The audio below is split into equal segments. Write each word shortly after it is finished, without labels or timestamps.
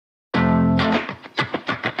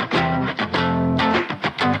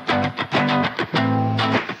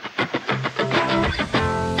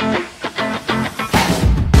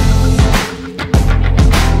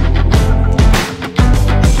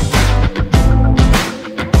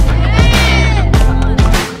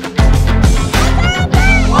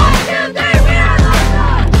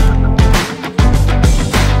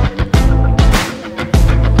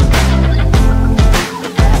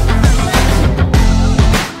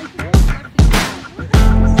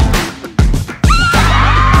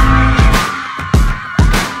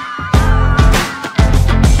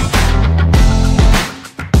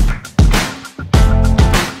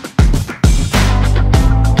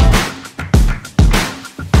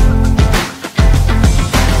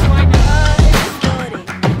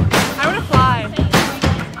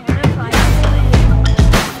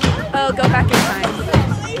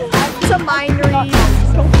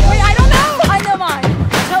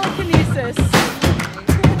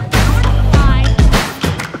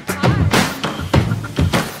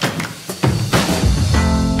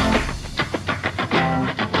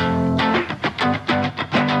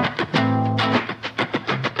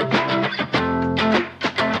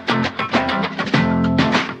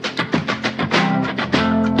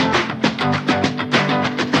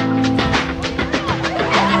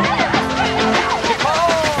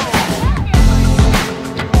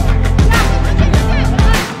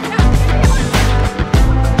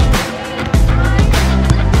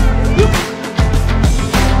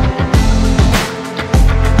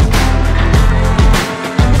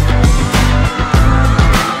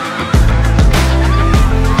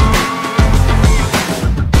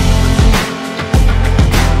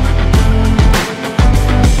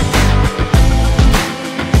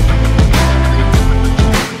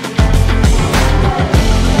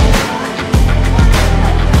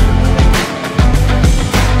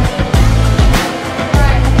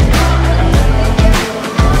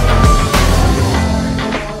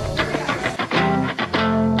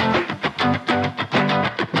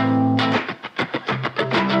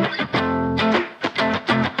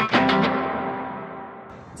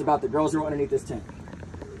It's about the girls who are underneath this tent.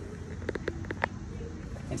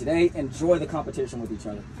 And today, enjoy the competition with each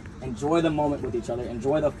other. Enjoy the moment with each other.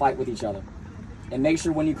 Enjoy the fight with each other. And make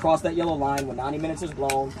sure when you cross that yellow line, when 90 minutes is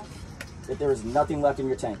blown, that there is nothing left in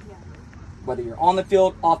your tank. Whether you're on the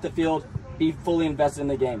field, off the field, be fully invested in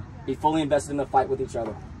the game. Be fully invested in the fight with each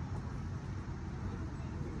other.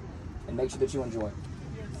 And make sure that you enjoy it.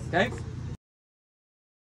 Okay?